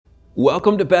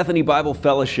Welcome to Bethany Bible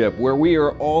Fellowship, where we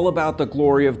are all about the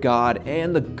glory of God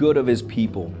and the good of His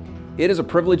people. It is a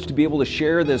privilege to be able to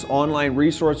share this online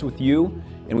resource with you,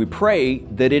 and we pray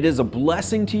that it is a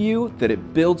blessing to you, that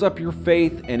it builds up your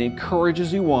faith and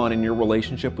encourages you on in your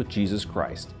relationship with Jesus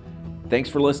Christ. Thanks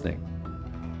for listening.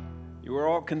 You are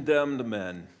all condemned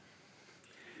men.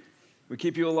 We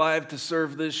keep you alive to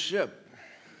serve this ship,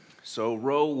 so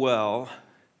row well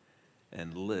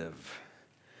and live.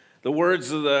 The words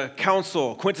of the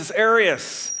consul, Quintus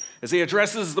Arrius, as he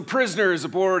addresses the prisoners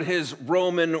aboard his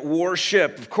Roman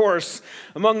warship. Of course,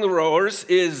 among the rowers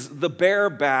is the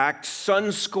bare-backed,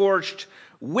 sun-scorched,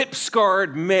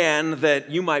 whip-scarred man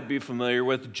that you might be familiar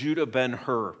with, Judah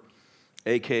Ben-Hur,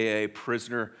 a.k.a.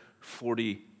 Prisoner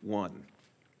 41,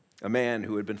 a man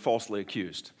who had been falsely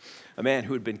accused, a man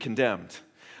who had been condemned,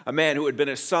 a man who had been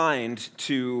assigned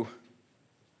to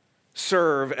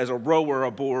serve as a rower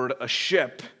aboard a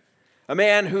ship, a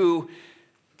man who,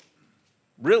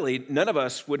 really, none of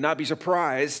us would not be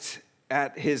surprised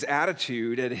at his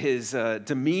attitude, at his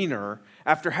demeanor,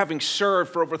 after having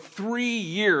served for over 3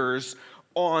 years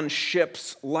on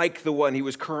ships like the one he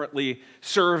was currently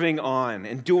serving on,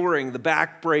 enduring the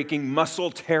back-breaking,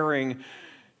 muscle-tearing,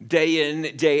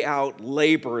 day-in, day-out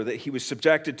labor that he was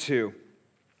subjected to.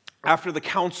 After the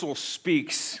council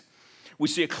speaks, we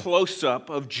see a close-up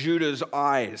of Judah's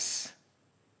eyes,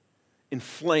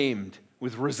 inflamed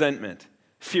with resentment,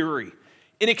 fury,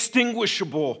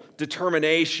 inextinguishable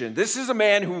determination. This is a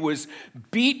man who was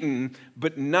beaten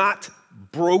but not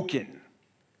broken.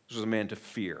 This was a man to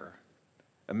fear,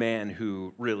 a man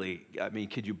who really,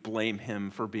 could you blame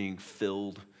him for being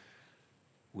filled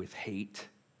with hate?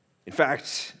 In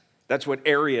fact, that's what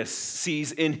Arrius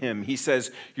sees in him. He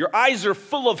says, "Your eyes are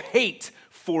full of hate,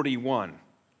 41.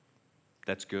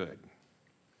 That's good.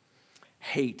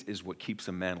 Hate is what keeps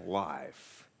a man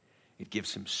alive. It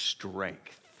gives him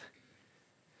strength.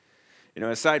 You know,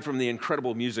 aside from the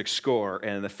incredible music score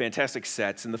and the fantastic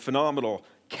sets and the phenomenal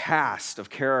cast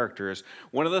of characters,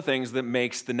 one of the things that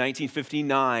makes the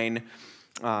 1959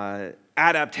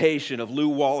 adaptation of Lew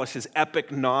Wallace's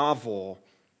epic novel,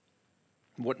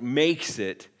 what makes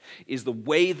it is the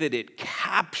way that it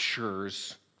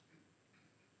captures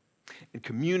and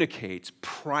communicates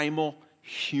primal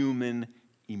human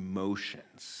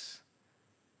emotions.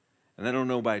 And I don't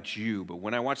know about you, but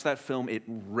when I watch that film, it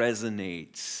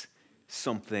resonates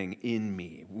something in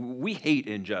me. We hate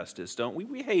injustice, don't we?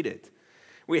 We hate it.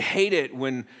 We hate it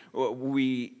when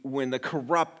the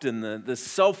corrupt and the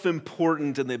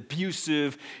self-important and the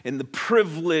abusive and the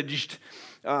privileged,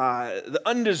 the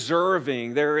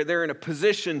undeserving, they're in a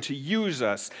position to use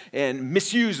us and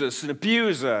misuse us and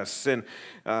abuse us and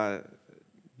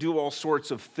do all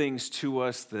sorts of things to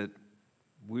us that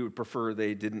we would prefer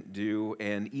they didn't do,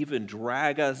 and even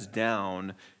drag us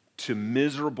down to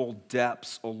miserable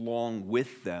depths along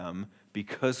with them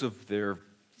because of their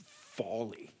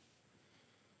folly.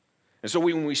 And so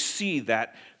when we see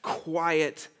that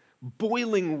quiet,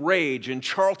 boiling rage in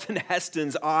Charlton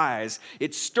Heston's eyes,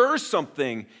 it stirs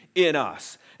something in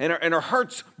us, and our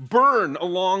hearts burn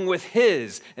along with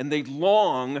his, and they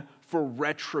long for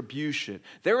retribution.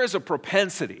 There is a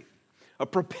propensity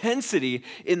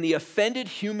in the offended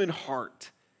human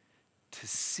heart to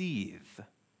seethe,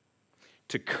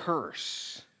 to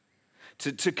curse,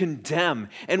 to condemn,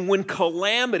 and when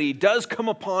calamity does come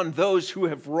upon those who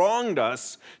have wronged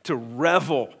us, to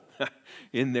revel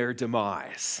in their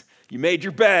demise. You made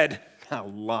your bed, now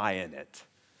lie in it.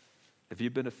 Have you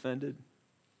been offended?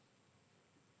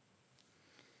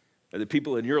 Are the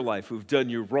people in your life who've done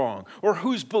you wrong, or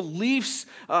whose beliefs,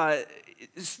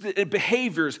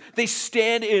 behaviors, they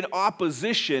stand in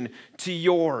opposition to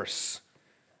yours?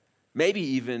 Maybe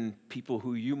even people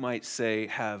who you might say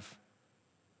have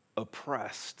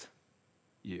oppressed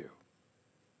you.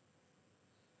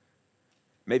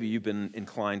 Maybe you've been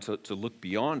inclined to look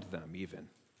beyond them even,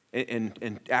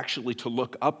 and actually to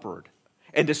look upward.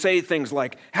 And to say things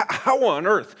like, how on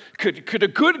earth could a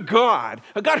good God,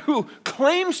 a God who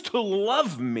claims to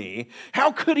love me,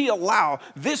 how could he allow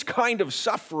this kind of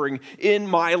suffering in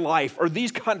my life, or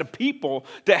these kind of people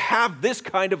to have this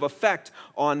kind of effect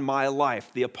on my life?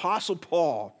 The Apostle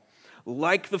Paul,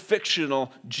 like the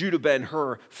fictional Judah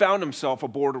Ben-Hur, found himself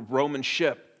aboard a Roman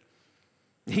ship.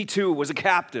 He too was a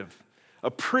captive,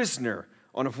 a prisoner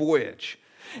on a voyage.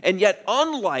 And yet,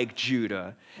 unlike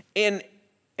Judah, and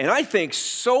I think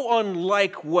so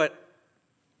unlike what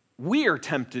we are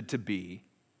tempted to be,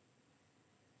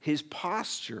 his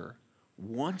posture,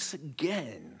 once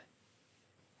again,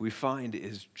 we find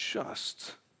is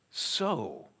just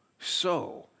so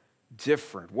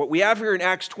different. What we have here in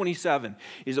Acts 27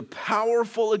 is a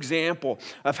powerful example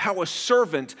of how a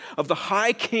servant of the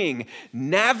high king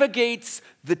navigates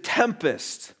the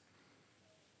tempest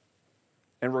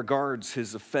and regards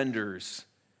his offenders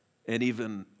and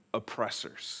even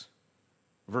oppressors.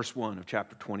 Verse 1 of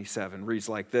chapter 27 reads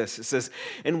like this. It says,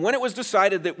 "And when it was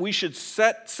decided that we should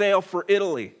set sail for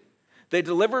Italy, they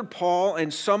delivered Paul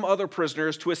and some other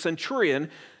prisoners to a centurion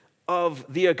of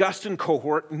the Augustan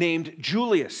cohort named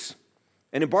Julius.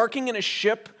 And embarking in a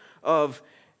ship of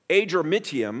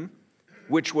Adramyttium,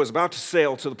 which was about to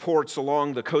sail to the ports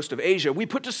along the coast of Asia, we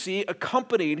put to sea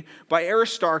accompanied by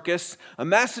Aristarchus, a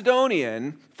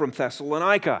Macedonian from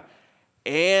Thessalonica.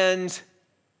 And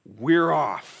we're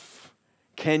off.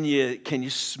 Can you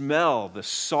smell the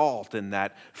salt in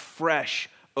that fresh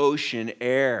ocean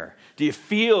air? Do you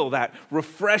feel that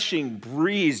refreshing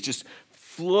breeze just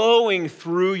flowing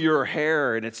through your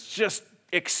hair? And it's just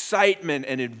excitement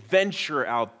and adventure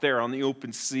out there on the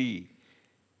open sea.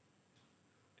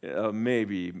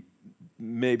 Maybe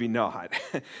not.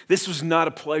 This was not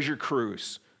a pleasure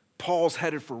cruise. Paul's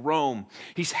headed for Rome.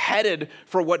 He's headed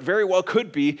for what very well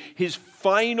could be his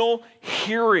final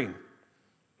hearing.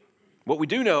 What we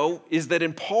do know is that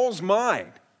in Paul's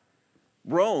mind,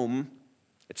 Rome,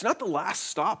 it's not the last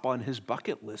stop on his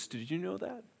bucket list. Did you know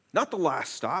that? Not the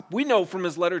last stop. We know from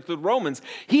his letter to the Romans,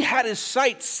 he had his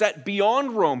sights set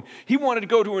beyond Rome. He wanted to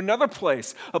go to another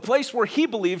place, a place where he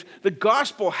believed the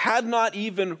gospel had not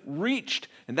even reached,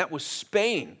 and that was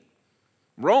Spain.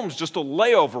 Rome's just a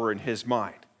layover in his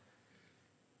mind.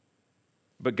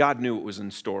 But God knew what was in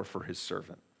store for his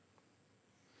servant.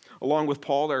 Along with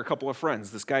Paul, there are a couple of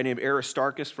friends, this guy named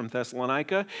Aristarchus from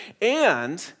Thessalonica,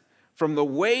 and from the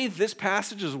way this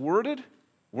passage is worded,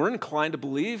 we're inclined to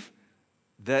believe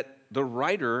that the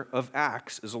writer of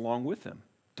Acts is along with him,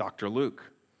 Dr.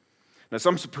 Luke. Now,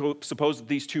 some suppose that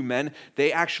these two men,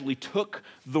 they actually took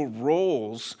the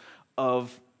roles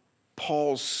of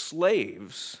Paul's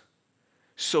slaves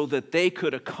so that they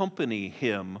could accompany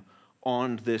him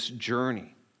on this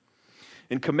journey.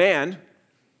 In command,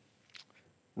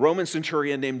 Roman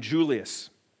centurion named Julius.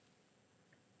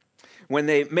 When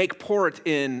they make port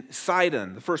in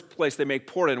Sidon, the first place they make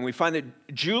port in, we find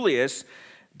that Julius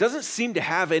doesn't seem to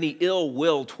have any ill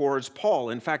will towards Paul.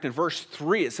 In fact, in verse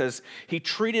 3, it says, he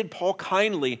treated Paul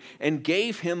kindly and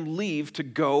gave him leave to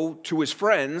go to his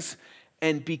friends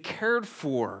and be cared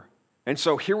for. And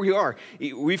so here we are.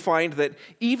 We find that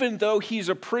even though he's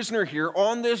a prisoner here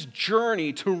on this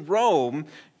journey to Rome,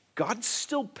 God's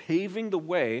still paving the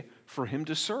way for him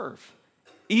to serve.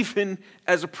 Even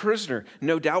as a prisoner,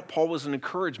 no doubt Paul was an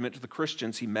encouragement to the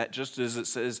Christians he met, just as it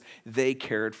says they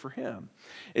cared for him.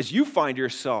 As you find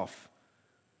yourself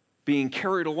being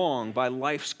carried along by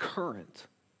life's current,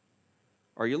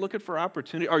 are you looking for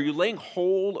opportunity? Are you laying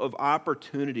hold of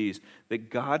opportunities that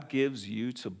God gives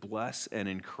you to bless and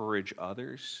encourage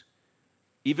others?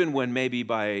 Even when maybe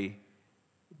by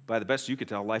the best you could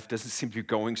tell, life doesn't seem to be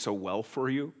going so well for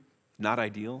you, not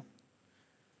ideal.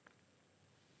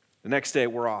 The next day,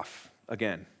 we're off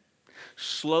again,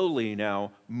 slowly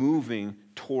now moving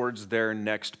towards their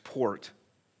next port.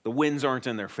 The winds aren't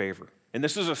in their favor. And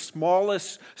this is a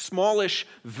smallish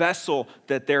vessel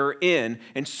that they're in,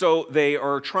 and so they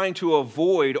are trying to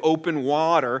avoid open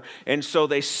water, and so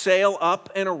they sail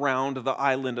up and around the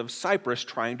island of Cyprus,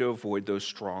 trying to avoid those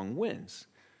strong winds.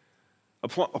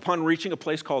 Upon reaching a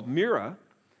place called Myra,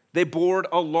 they board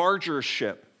a larger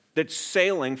ship that's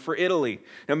sailing for Italy.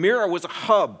 Now, Myra was a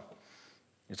hub.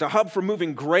 It's a hub for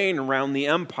moving grain around the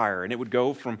empire, and it would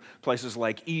go from places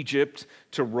like Egypt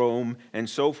to Rome and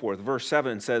so forth. Verse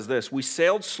 7 says this, we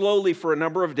sailed slowly for a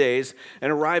number of days and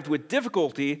arrived with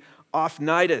difficulty off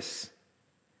Cnidus.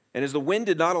 And as the wind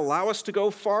did not allow us to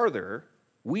go farther,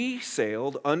 we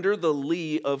sailed under the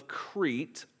lee of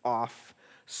Crete off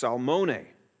Salmone,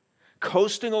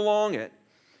 coasting along it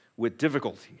with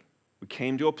difficulty. We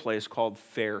came to a place called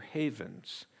Fair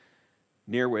Havens,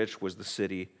 near which was the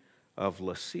city of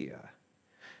Lasea.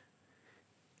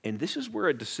 And this is where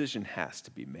a decision has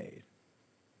to be made.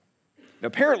 Now,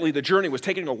 apparently, the journey was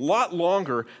taking a lot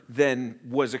longer than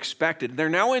was expected. They're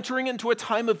now entering into a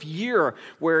time of year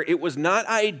where it was not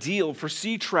ideal for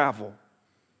sea travel.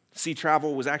 Sea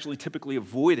travel was actually typically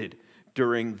avoided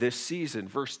during this season.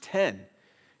 Verse 10,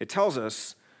 it tells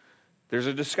us there's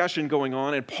a discussion going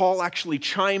on, and Paul actually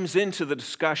chimes into the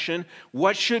discussion.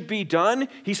 What should be done?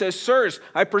 He says, sirs,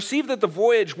 I perceive that the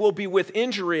voyage will be with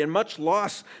injury and much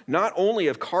loss, not only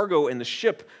of cargo in the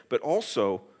ship, but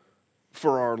also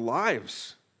for our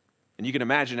lives. And you can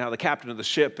imagine how the captain of the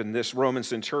ship and this Roman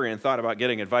centurion thought about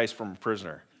getting advice from a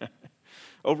prisoner.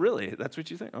 Oh, really? That's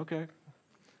what you think? Okay.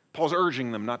 Paul's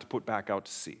urging them not to put back out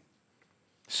to sea.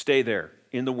 Stay there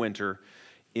in the winter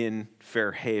in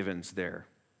Fair Havens there.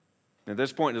 At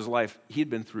this point in his life, he'd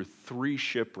been through 3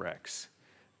 shipwrecks.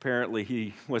 Apparently,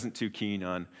 he wasn't too keen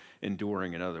on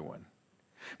enduring another one.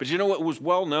 But you know what? It was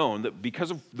well known that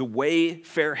because of the way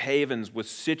Fair Havens was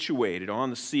situated on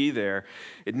the sea there,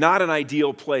 it's not an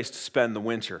ideal place to spend the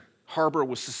winter. Harbor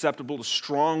was susceptible to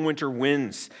strong winter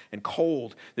winds and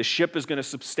cold. The ship is going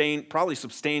to probably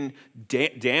sustain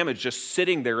damage just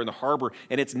sitting there in the harbor,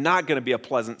 and it's not going to be a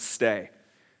pleasant stay.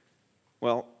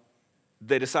 Well,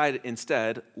 they decided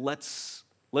instead, let's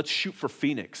shoot for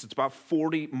Phoenix. It's about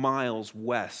 40 miles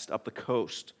west up the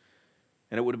coast,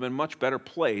 and it would have been a much better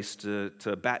place to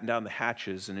batten down the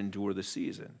hatches and endure the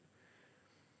season.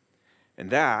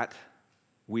 And that,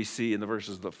 we see in the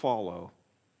verses that follow,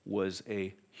 was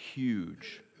a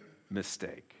huge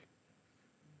mistake.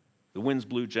 The winds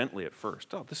blew gently at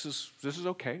first. Oh, this is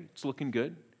okay. It's looking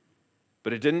good.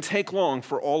 But it didn't take long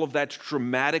for all of that to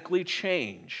dramatically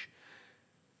change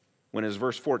when, as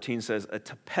verse 14 says, a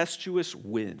tempestuous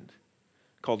wind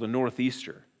called a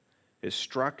northeaster is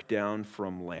struck down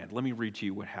from land. Let me read to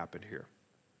you what happened here.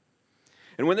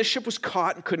 And when the ship was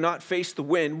caught and could not face the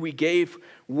wind, we gave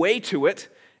way to it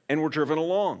and were driven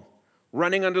along.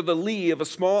 Running under the lee of a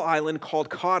small island called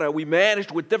Cauda, we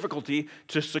managed with difficulty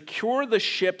to secure the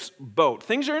ship's boat.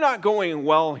 Things are not going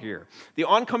well here. The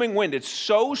oncoming wind, it's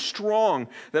so strong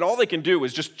that all they can do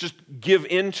is just give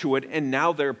into it, and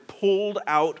now they're pulled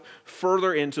out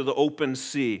further into the open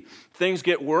sea. Things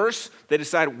get worse. They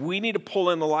decide we need to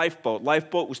pull in the lifeboat.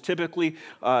 Lifeboat was typically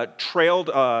towed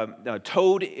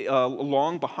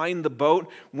along behind the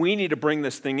boat. We need to bring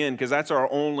this thing in because that's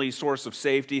our only source of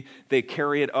safety. They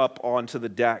carry it up onto the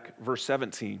deck. Verse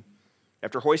 17.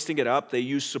 After hoisting it up, they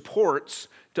used supports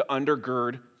to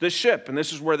undergird the ship. And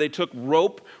this is where they took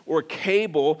rope or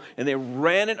cable and they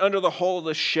ran it under the hull of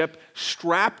the ship,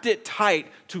 strapped it tight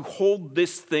to hold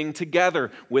this thing together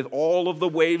with all of the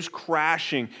waves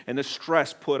crashing and the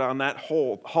stress put on that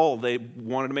hull. They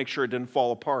wanted to make sure it didn't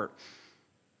fall apart.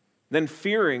 Then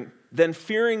fearing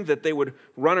that they would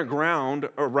run aground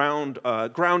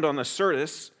on the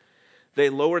Syrtis, they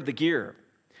lowered the gear.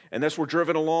 And thus were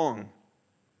driven along.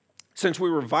 Since we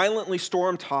were violently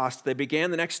storm-tossed, they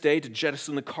began the next day to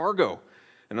jettison the cargo.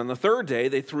 And on the third day,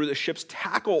 they threw the ship's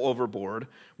tackle overboard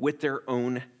with their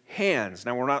own hands.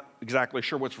 Now, we're not exactly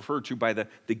sure what's referred to by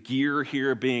the gear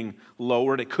here being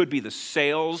lowered. It could be the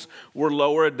sails were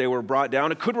lowered, they were brought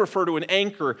down. It could refer to an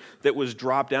anchor that was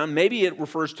dropped down. Maybe it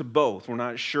refers to both. We're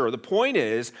not sure. The point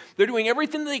is, they're doing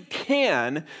everything they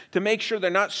can to make sure they're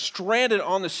not stranded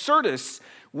on the Syrtis,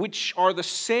 which are the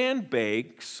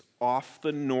sandbanks off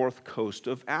the north coast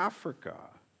of Africa.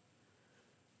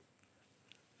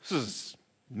 This is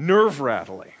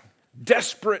nerve-rattling,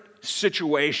 desperate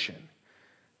situation.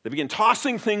 They begin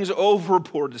tossing things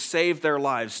overboard to save their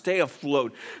lives, stay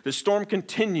afloat. The storm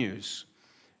continues.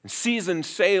 And seasoned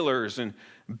sailors and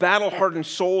battle-hardened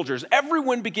soldiers,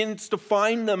 everyone begins to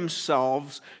find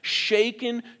themselves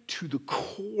shaken to the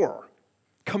core,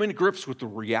 coming to grips with the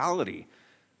reality.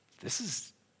 This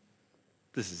is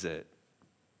it.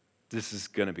 This is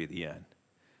going to be the end.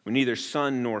 When neither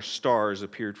sun nor stars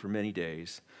appeared for many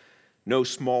days, no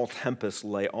small tempest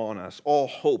lay on us. All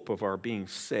hope of our being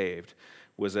saved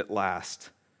was at last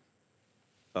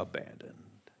abandoned.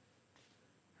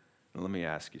 Now, let me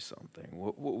ask you something.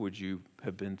 What would you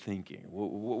have been thinking?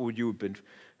 What would you have been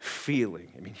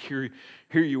feeling? I mean, here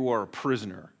you are, a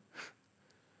prisoner.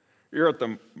 You're at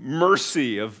the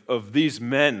mercy of these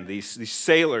men, these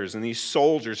sailors and these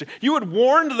soldiers. You had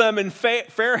warned them in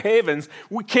Fair Havens,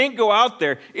 we can't go out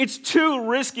there. It's too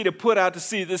risky to put out to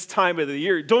sea this time of the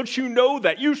year. Don't you know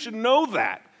that? You should know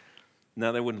that.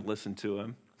 Now they wouldn't listen to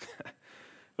him.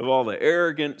 Of all the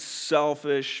arrogant,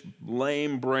 selfish,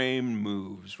 lame-brained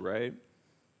moves, right?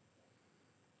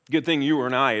 Good thing you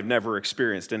and I have never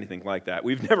experienced anything like that.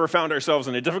 We've never found ourselves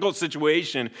in a difficult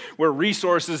situation where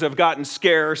resources have gotten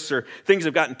scarce or things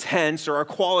have gotten tense or our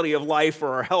quality of life or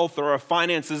our health or our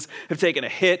finances have taken a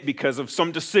hit because of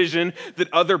some decision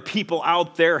that other people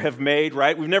out there have made,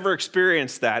 right? We've never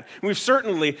experienced that. We've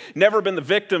certainly never been the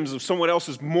victims of someone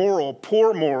else's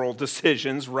poor moral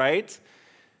decisions, right?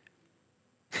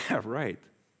 Yeah, right.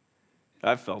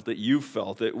 I've felt it. You've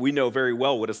felt it. We know very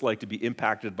well what it's like to be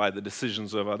impacted by the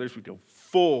decisions of others. We know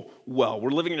full well.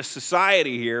 We're living in a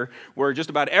society here where just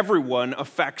about everyone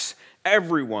affects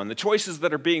everyone. The choices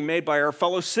that are being made by our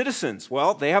fellow citizens,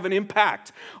 well, they have an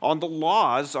impact on the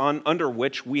laws under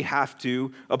which we have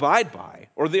to abide by,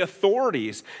 or the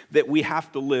authorities that we have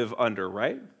to live under,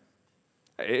 right?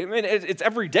 I mean, it's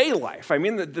everyday life. I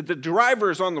mean, the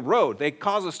drivers on the road, they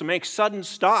cause us to make sudden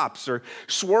stops or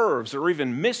swerves or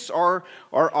even miss our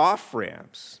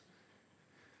off-ramps.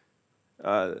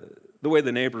 The way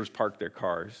the neighbors park their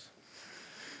cars.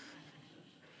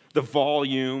 The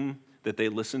volume that they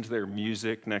listen to their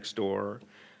music next door.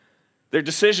 Their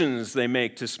decisions they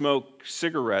make to smoke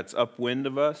cigarettes upwind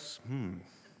of us.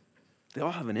 They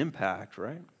all have an impact,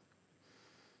 right?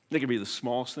 They can be the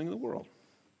smallest thing in the world.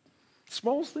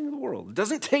 Smallest thing in the world. It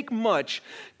doesn't take much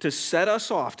to set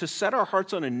us off, to set our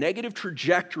hearts on a negative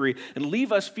trajectory and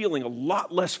leave us feeling a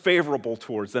lot less favorable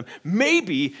towards them,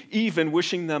 maybe even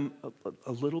wishing them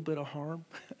a little bit of harm.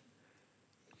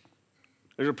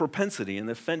 There's a propensity in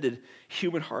the offended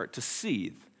human heart to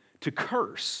seethe, to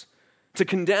curse, to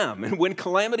condemn. And when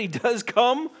calamity does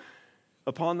come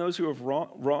upon those who have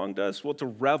wronged us, well, to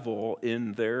revel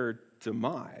in their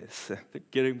demise,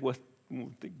 get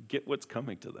what's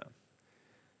coming to them.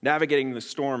 Navigating the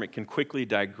storm, it can quickly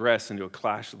digress into a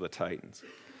clash of the titans.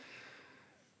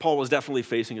 Paul was definitely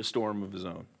facing a storm of his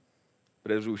own.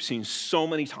 But as we've seen so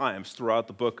many times throughout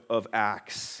the book of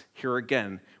Acts, here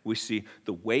again, we see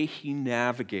the way he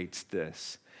navigates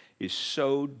this is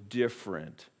so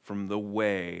different from the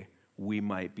way we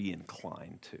might be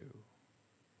inclined to.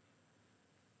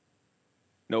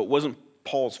 No, it wasn't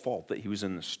Paul's fault that he was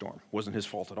in this storm. It wasn't his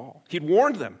fault at all. He'd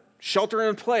warned them, shelter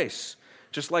in place.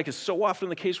 Just like is so often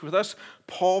the case with us,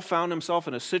 Paul found himself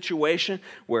in a situation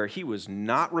where he was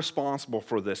not responsible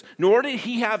for this, nor did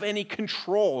he have any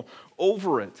control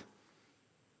over it.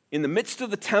 In the midst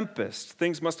of the tempest,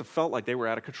 things must have felt like they were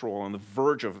out of control, on the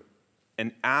verge of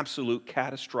an absolute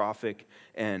catastrophic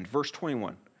end. Verse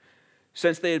 21,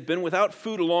 since they had been without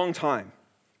food a long time,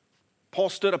 Paul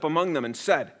stood up among them and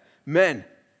said, "Men,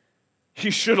 you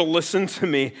should have listened to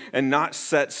me and not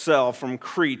set sail from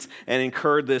Crete and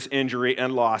incurred this injury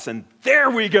and loss." And there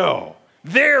we go.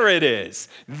 There it is.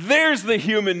 There's the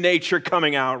human nature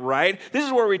coming out, right? This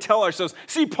is where we tell ourselves,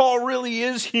 see, Paul really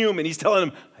is human. He's telling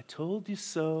them, I told you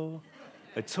so.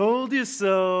 I told you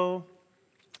so.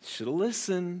 Should have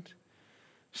listened.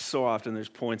 So often there's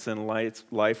points in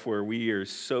life where we are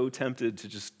so tempted to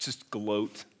just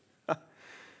gloat.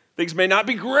 Things may not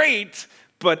be great,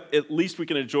 but at least we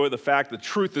can enjoy the fact the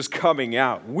truth is coming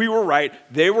out. We were right,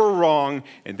 they were wrong,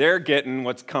 and they're getting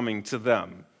what's coming to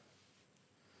them.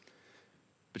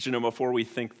 But before we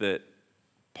think that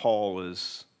Paul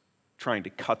is trying to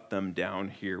cut them down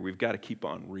here, we've got to keep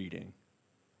on reading.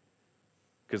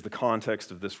 Because the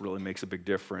context of this really makes a big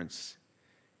difference.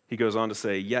 He goes on to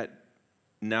say, "Yet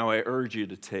now I urge you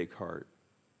to take heart.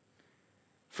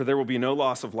 For there will be no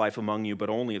loss of life among you, but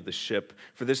only of the ship.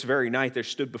 For this very night there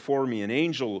stood before me an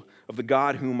angel of the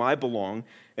God whom I belong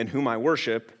and whom I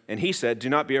worship. And he said, 'Do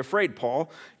not be afraid, Paul.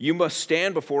 You must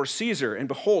stand before Caesar. And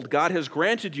behold, God has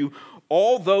granted you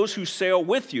all those who sail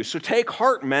with you. So take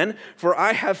heart, men, for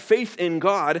I have faith in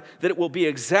God that it will be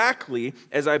exactly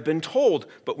as I've been told.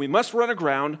 But we must run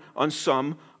aground on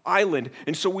some island.'"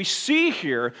 And so we see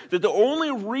here that the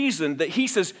only reason that he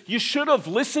says, you should have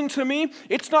listened to me,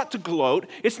 it's not to gloat,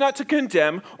 it's not to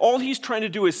condemn. All he's trying to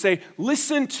do is say,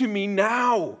 listen to me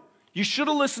now. You should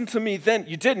have listened to me then.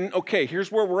 You didn't. Okay,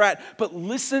 here's where we're at. But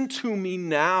listen to me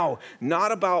now.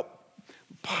 Not about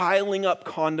piling up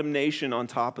condemnation on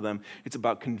top of them. It's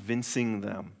about convincing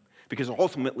them. Because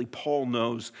ultimately, Paul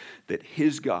knows that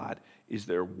his God is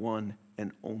their one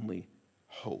and only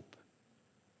hope.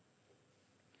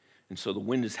 And so the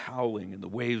wind is howling and the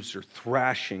waves are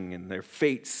thrashing and their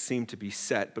fates seem to be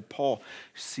set. But Paul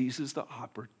seizes the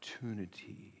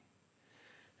opportunity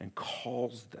and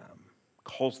calls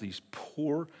these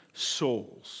poor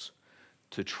souls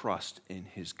to trust in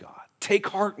his God. Take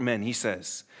heart, men, he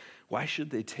says. Why should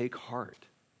they take heart?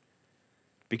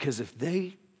 Because if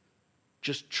they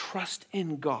just trust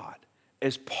in God,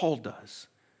 as Paul does,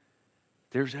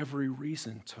 there's every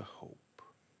reason to hope.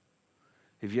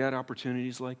 Have you had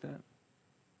opportunities like that?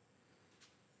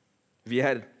 Have you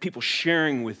had people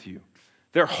sharing with you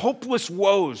their hopeless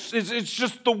woes? It's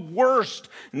just the worst.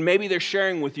 And maybe they're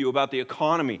sharing with you about the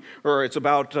economy, or it's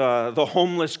about the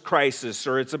homeless crisis,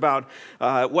 or it's about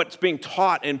what's being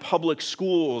taught in public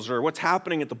schools, or what's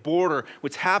happening at the border,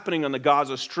 what's happening on the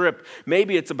Gaza Strip.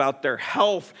 Maybe it's about their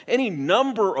health, any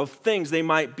number of things they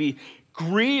might be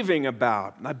grieving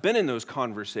about. And I've been in those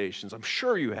conversations. I'm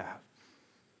sure you have.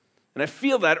 And I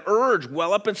feel that urge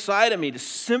well up inside of me to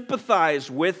sympathize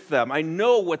with them. I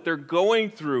know what they're going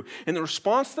through. And the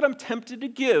response that I'm tempted to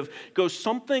give goes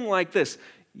something like this.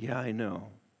 Yeah, I know.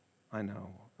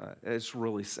 It's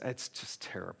just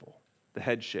terrible. The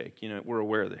head shake. We're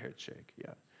aware of the head shake.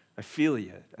 Yeah. I feel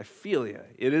you.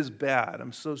 It is bad.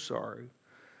 I'm so sorry.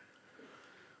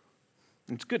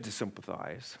 It's good to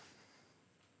sympathize.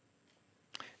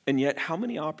 And yet, how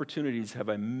many opportunities have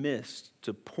I missed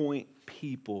to point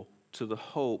people to the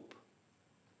hope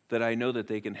that I know that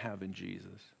they can have in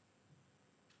Jesus?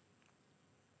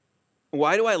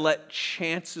 Why do I let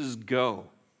chances go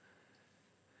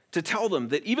to tell them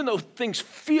that even though things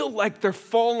feel like they're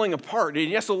falling apart, and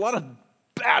yes, a lot of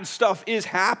bad stuff is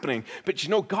happening, but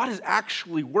God is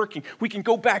actually working. We can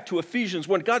go back to Ephesians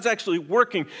 1. God's actually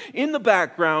working in the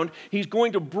background. He's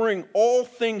going to bring all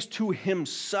things to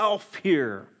himself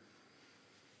here.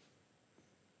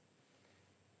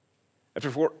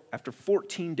 After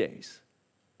 14 days,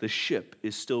 the ship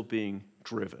is still being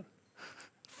driven.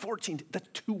 14, that's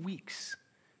 2 weeks.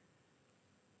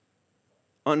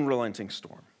 Unrelenting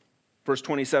storm. Verse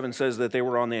 27 says that they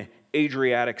were on the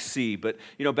Adriatic Sea. But,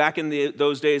 back in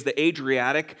those days, the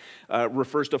Adriatic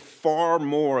refers to far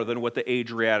more than what the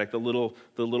Adriatic, the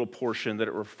little portion that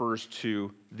it refers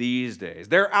to these days.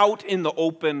 They're out in the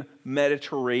open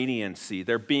Mediterranean Sea.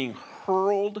 They're being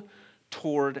hurled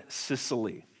toward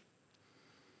Sicily.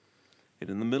 And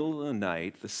in the middle of the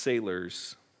night, the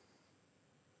sailors,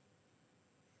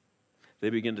 they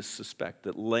begin to suspect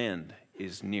that land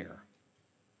is near.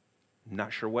 I'm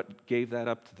not sure what gave that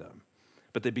up to them,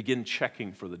 but they begin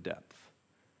checking for the depth.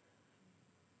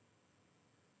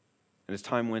 And as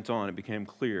time went on, it became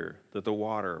clear that the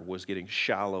water was getting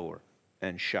shallower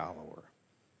and shallower.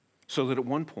 So that at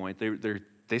one point,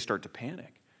 they start to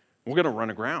panic. We're going to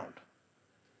run aground.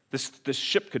 This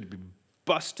ship could be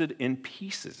busted in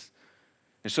pieces.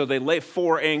 And so they lay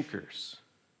 4 anchors.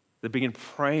 They begin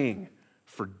praying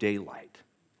for daylight.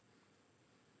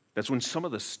 That's when some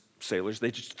of the sailors,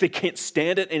 they can't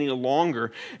stand it any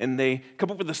longer, and they come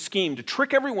up with a scheme to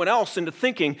trick everyone else into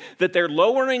thinking that they're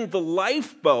lowering the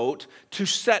lifeboat to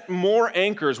set more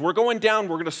anchors. We're going down,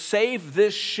 we're going to save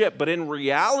this ship. But in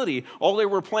reality, all they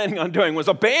were planning on doing was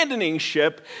abandoning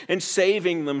ship and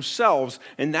saving themselves.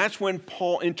 And that's when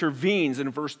Paul intervenes,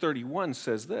 and verse 31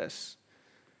 says this.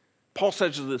 Paul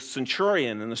says to the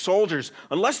centurion and the soldiers,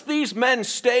 unless these men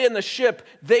stay in the ship,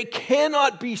 they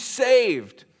cannot be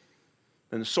saved.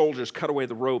 And the soldiers cut away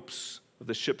the ropes of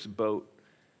the ship's boat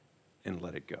and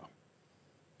let it go.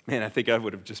 Man, I think I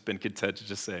would have just been content to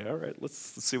just say, all right, let's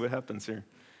see what happens here.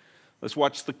 Let's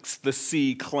watch the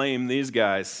sea claim these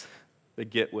guys. They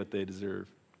get what they deserve.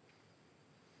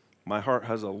 My heart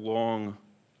has a long,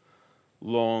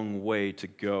 long way to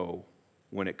go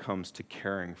when it comes to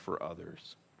caring for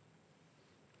others.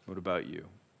 What about you?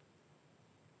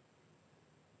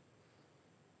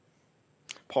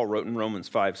 Paul wrote in Romans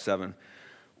 5:7,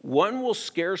 one will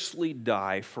scarcely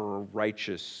die for a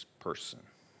righteous person.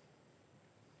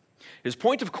 His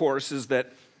point, of course, is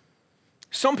that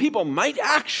some people might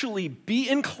actually be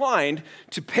inclined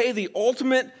to pay the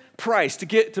ultimate price,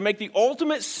 to make the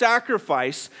ultimate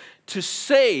sacrifice to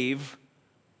save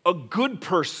a good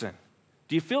person.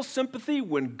 Do you feel sympathy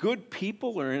when good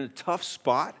people are in a tough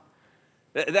spot?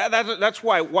 That's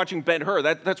why watching Ben-Hur,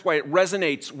 that's why it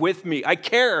resonates with me. I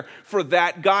care for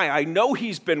that guy. I know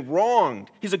he's been wronged.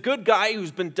 He's a good guy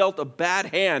who's been dealt a bad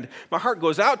hand. My heart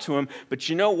goes out to him, but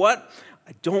you know what?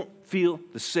 I don't feel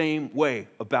the same way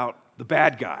about the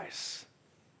bad guys.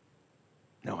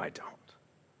 No, I don't.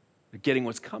 They're getting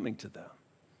what's coming to them.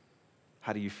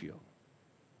 How do you feel?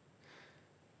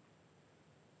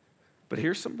 But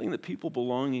here's something that people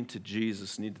belonging to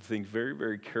Jesus need to think very,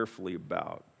 very carefully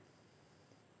about.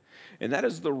 And that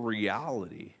is the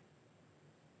reality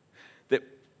that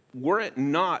were it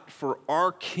not for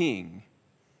our King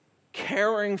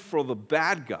caring for the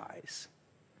bad guys,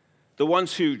 the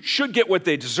ones who should get what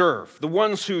they deserve, the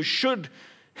ones who should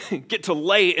get to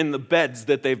lay in the beds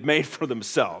that they've made for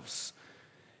themselves,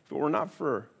 if it were not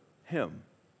for him,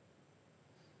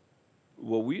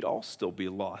 well, we'd all still be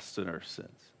lost in our sins.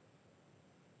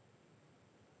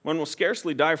 One will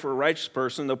scarcely die for a righteous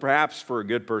person, though perhaps for a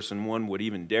good person one would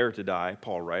even dare to die,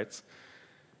 Paul writes.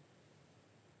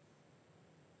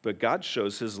 But God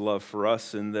shows his love for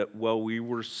us in that while we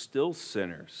were still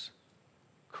sinners,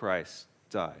 Christ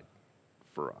died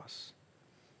for us.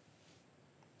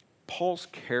 Paul's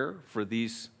care for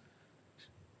these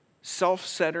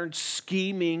self-centered,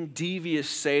 scheming, devious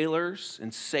sailors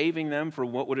and saving them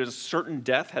from what would have a certain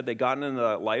death had they gotten in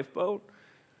the lifeboat,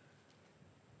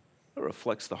 that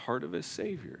reflects the heart of his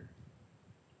Savior.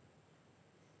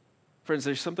 Friends,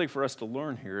 there's something for us to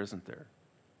learn here, isn't there?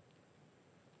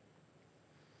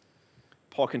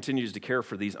 Paul continues to care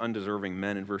for these undeserving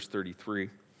men in verse 33.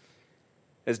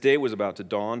 As day was about to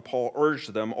dawn, Paul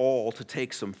urged them all to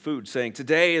take some food, saying,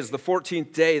 today is the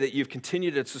 14th day that you've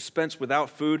continued in suspense without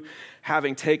food,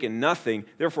 having taken nothing.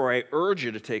 Therefore, I urge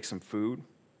you to take some food.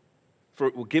 for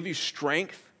it will give you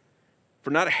strength. For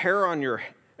not a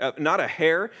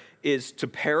hair is to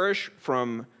perish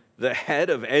from the head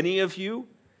of any of you.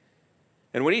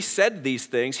 And when he said these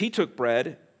things, he took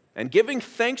bread, and giving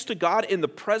thanks to God in the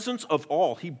presence of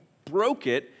all, he broke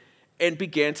it and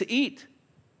began to eat.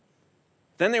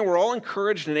 Then they were all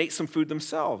encouraged and ate some food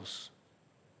themselves.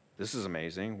 This is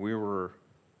amazing. We were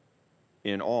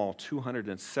in all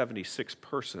 276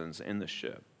 persons in the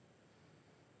ship.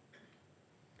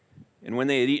 And when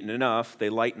they had eaten enough, they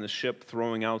lightened the ship,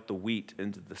 throwing out the wheat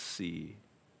into the sea.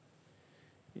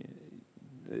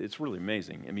 It's really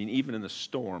amazing. I mean, even in the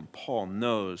storm, Paul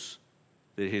knows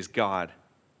that his God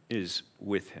is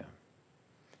with him.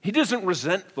 He doesn't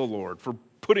resent the Lord for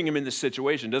putting him in this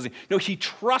situation, does he? No, he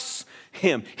trusts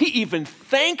him. He even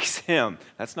thanks him.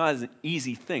 That's not an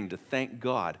easy thing to thank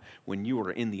God when you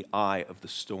are in the eye of the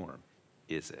storm,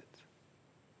 is it?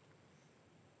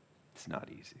 It's not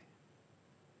easy.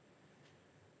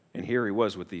 And here he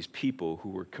was with these people who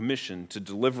were commissioned to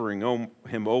delivering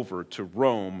him over to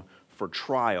Rome for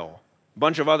trial. A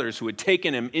bunch of others who had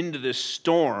taken him into this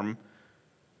storm,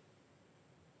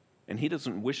 and he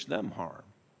doesn't wish them harm.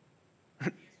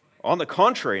 On the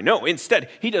contrary, no, instead,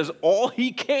 he does all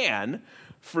he can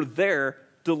for their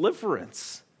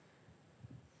deliverance.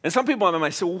 And some people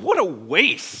might say, well, what a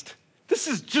waste. This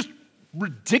is just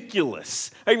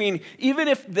ridiculous. I mean, even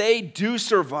if they do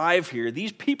survive here,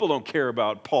 these people don't care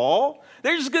about Paul.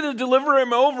 They're just going to deliver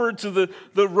him over to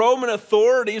the Roman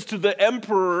authorities, to the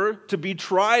emperor, to be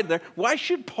tried there. Why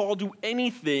should Paul do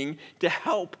anything to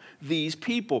help these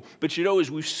people? But you know, as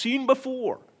we've seen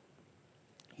before,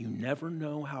 you never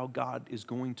know how God is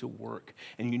going to work,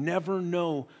 and you never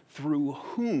know through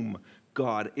whom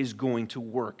God is going to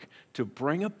work to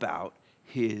bring about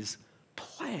his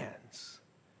plans.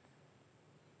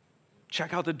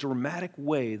 Check out the dramatic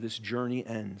way this journey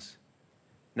ends.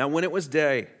 Now, when it was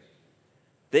day,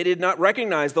 they did not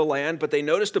recognize the land, but they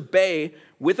noticed a bay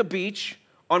with a beach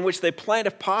on which they planned,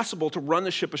 if possible, to run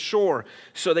the ship ashore.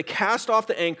 So they cast off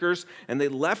the anchors, and they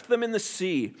left them in the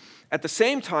sea, at the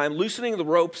same time loosening the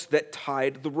ropes that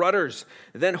tied the rudders.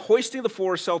 Then, hoisting the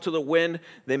foresail to the wind,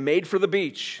 they made for the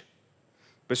beach.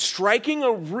 But striking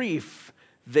a reef,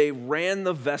 they ran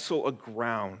the vessel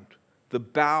aground. The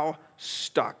bow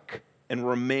stuck and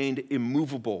remained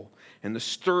immovable, and the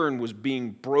stern was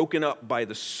being broken up by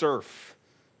the surf.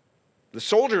 The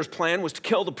soldiers' plan was to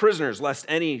kill the prisoners, lest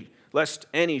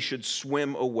any should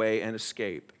swim away and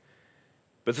escape.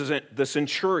 But the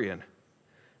centurion,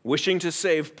 wishing to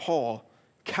save Paul,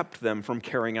 kept them from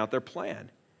carrying out their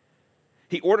plan.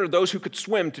 He ordered those who could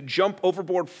swim to jump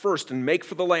overboard first and make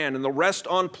for the land, and the rest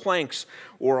on planks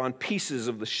or on pieces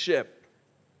of the ship.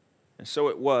 And so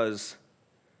it was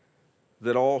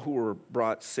that all were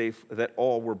brought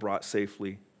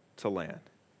safely to land.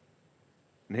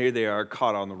 And here they are,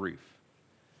 caught on the reef,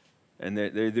 and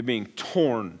they're being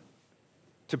torn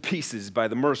to pieces by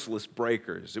the merciless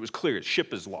breakers. It was clear the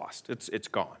ship is lost. It's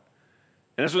gone.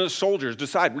 And that's when the soldiers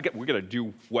decide we're going to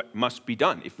do what must be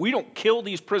done. If we don't kill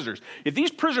these prisoners, if these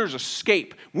prisoners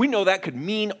escape, we know that could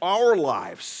mean our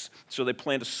lives. So they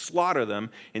plan to slaughter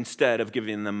them instead of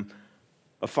giving them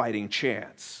a fighting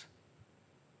chance.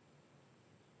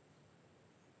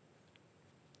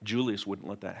 Julius wouldn't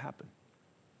let that happen.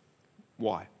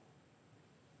 Why?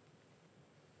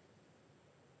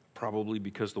 Probably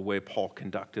because the way Paul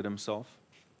conducted himself.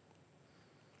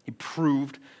 He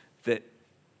proved that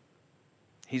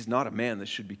he's not a man that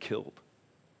should be killed.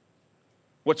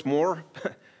 What's more,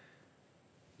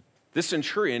 this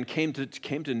centurion came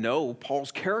to know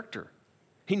Paul's character.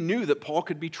 He knew that Paul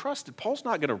could be trusted. Paul's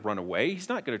not going to run away. He's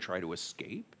not going to try to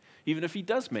escape. Even if he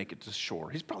does make it to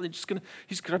shore, he's probably just going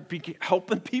to be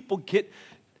helping people get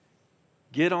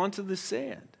onto the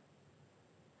sand.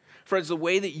 Friends, the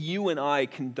way that you and I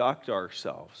conduct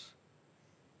ourselves,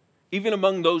 even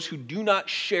among those who do not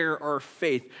share our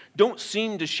faith, don't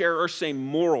seem to share our same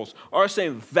morals, our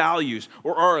same values,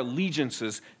 or our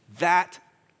allegiances, that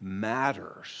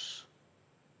matters.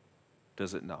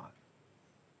 Does it not?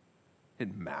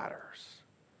 It matters.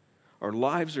 Our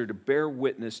lives are to bear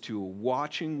witness to a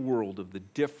watching world of the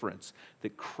difference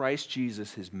that Christ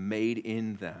Jesus has made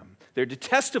in them. They're to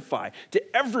testify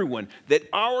to everyone that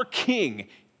our King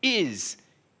is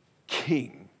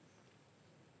King.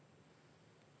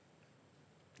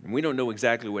 And we don't know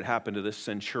exactly what happened to this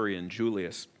centurion,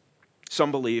 Julius.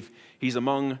 Some believe he's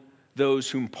among those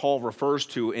whom Paul refers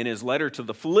to in his letter to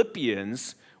the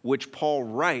Philippians, which Paul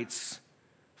writes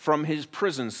from his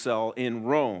prison cell in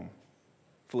Rome.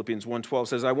 Philippians 1:12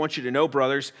 says, I want you to know,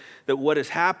 brothers, that what has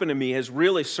happened to me has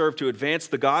really served to advance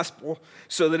the gospel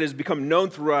so that it has become known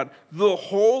throughout the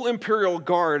whole imperial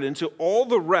guard and to all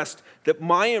the rest that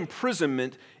my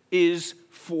imprisonment is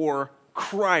for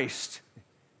Christ.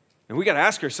 And we got to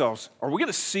ask ourselves, are we going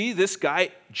to see this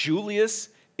guy, Julius,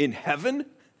 in heaven?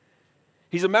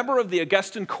 He's a member of the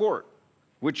Augustan court,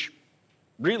 which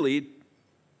really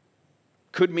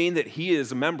could mean that he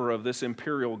is a member of this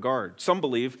imperial guard. Some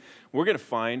believe we're going to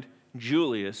find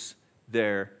Julius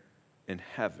there in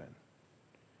heaven.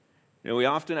 We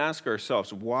often ask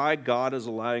ourselves why God is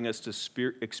allowing us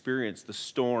to experience the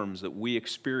storms that we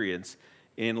experience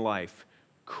in life.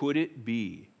 Could it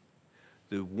be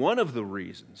that one of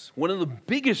the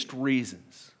biggest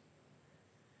reasons,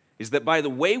 is that by the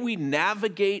way we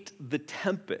navigate the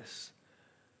tempest,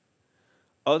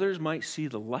 others might see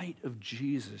the light of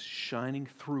Jesus shining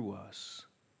through us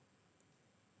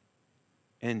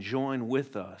and join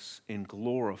with us in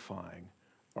glorifying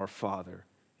our Father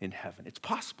in heaven. It's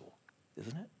possible,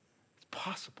 isn't it? It's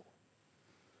possible.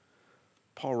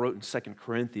 Paul wrote in 2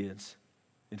 Corinthians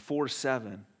in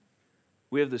 4:7,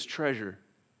 we have this treasure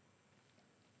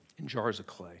in jars of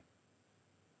clay.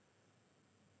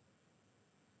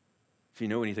 If you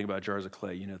know anything about jars of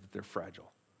clay, you know that they're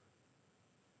fragile.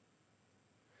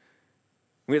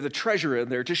 We have the treasure in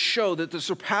there to show that the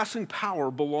surpassing power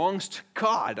belongs to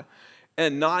God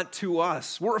and not to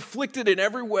us. We're afflicted in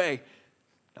every way,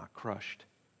 not crushed,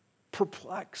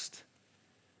 perplexed,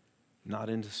 not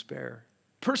in despair,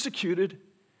 persecuted,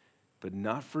 but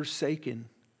not forsaken,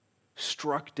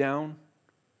 struck down,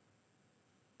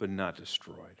 but not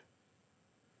destroyed.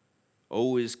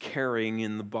 Always carrying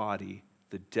in the body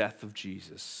the death of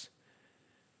Jesus,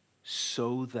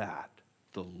 so that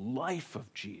the life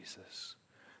of Jesus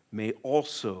may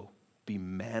also be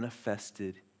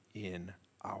manifested in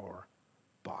our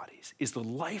bodies. Is the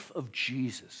life of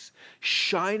Jesus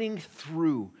shining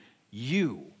through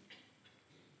you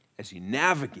as you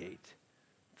navigate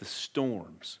the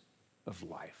storms of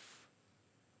life?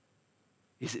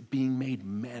 Is it being made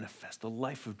manifest? The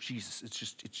life of Jesus,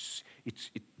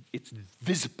 it's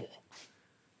visible.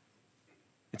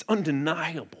 It's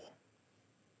undeniable.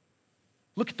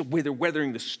 Look at the way they're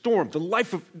weathering the storm. The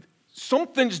life of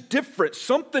something's different.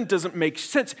 Something doesn't make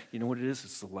sense. You know what it is?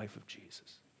 It's the life of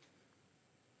Jesus.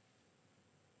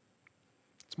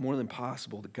 It's more than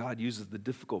possible that God uses the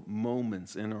difficult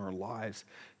moments in our lives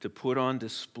to put on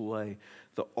display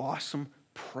the awesome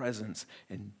presence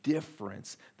and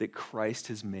difference that Christ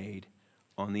has made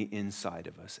on the inside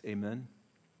of us. Amen?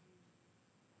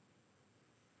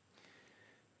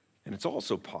 And it's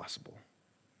also possible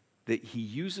that he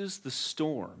uses the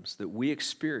storms that we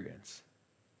experience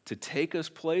to take us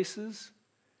places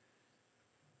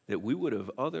that we would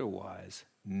have otherwise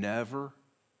never,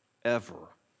 ever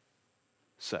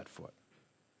set foot.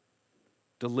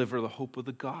 Deliver the hope of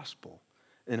the gospel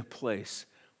in a place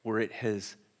where it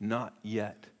has not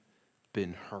yet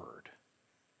been heard,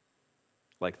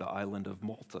 like the island of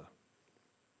Malta.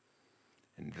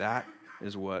 And that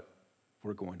is what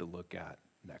we're going to look at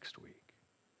next week.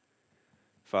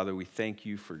 Father, we thank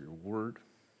you for your word.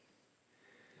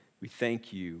 We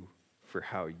thank you for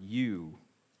how you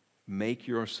make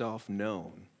yourself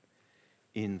known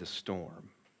in the storm.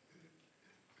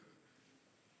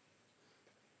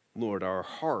 Lord, our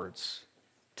hearts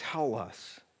tell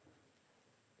us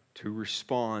to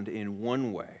respond in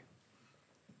one way.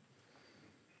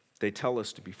 They tell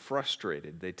us to be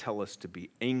frustrated. They tell us to be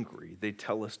angry. They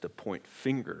tell us to point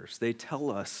fingers. They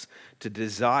tell us to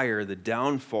desire the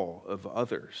downfall of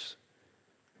others.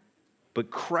 But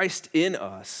Christ in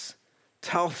us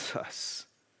tells us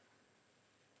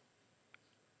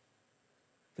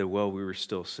that while we were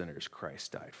still sinners,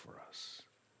 Christ died for us.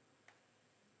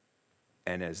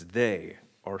 And as they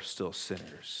are still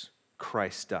sinners,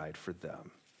 Christ died for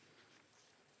them.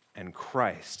 And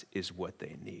Christ is what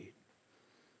they need.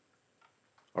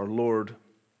 Our Lord,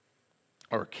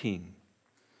 our King,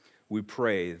 we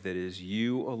pray that as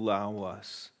you allow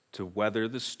us to weather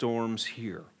the storms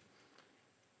here,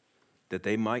 that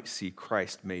they might see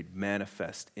Christ made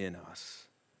manifest in us,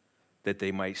 that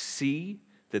they might see,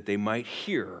 that they might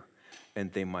hear,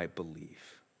 and they might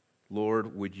believe.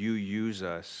 Lord, would you use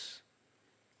us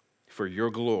for your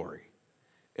glory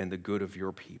and the good of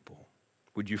your people?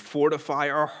 Would you fortify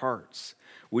our hearts?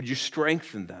 Would you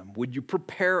strengthen them? Would you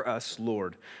prepare us,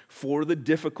 Lord, for the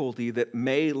difficulty that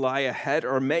may lie ahead,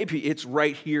 or maybe it's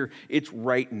right here, it's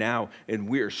right now, and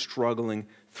we are struggling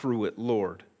through it,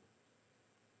 Lord.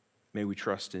 May we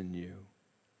trust in you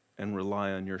and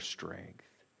rely on your strength,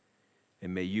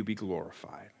 and may you be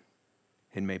glorified,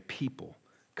 and may people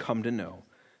come to know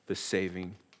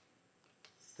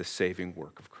the saving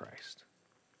work of Christ.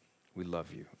 We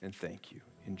love you and thank you.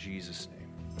 In Jesus' name,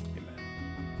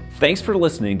 amen. Thanks for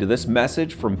listening to this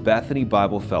message from Bethany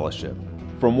Bible Fellowship.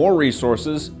 For more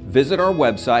resources, visit our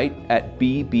website at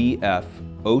bbfoc.org.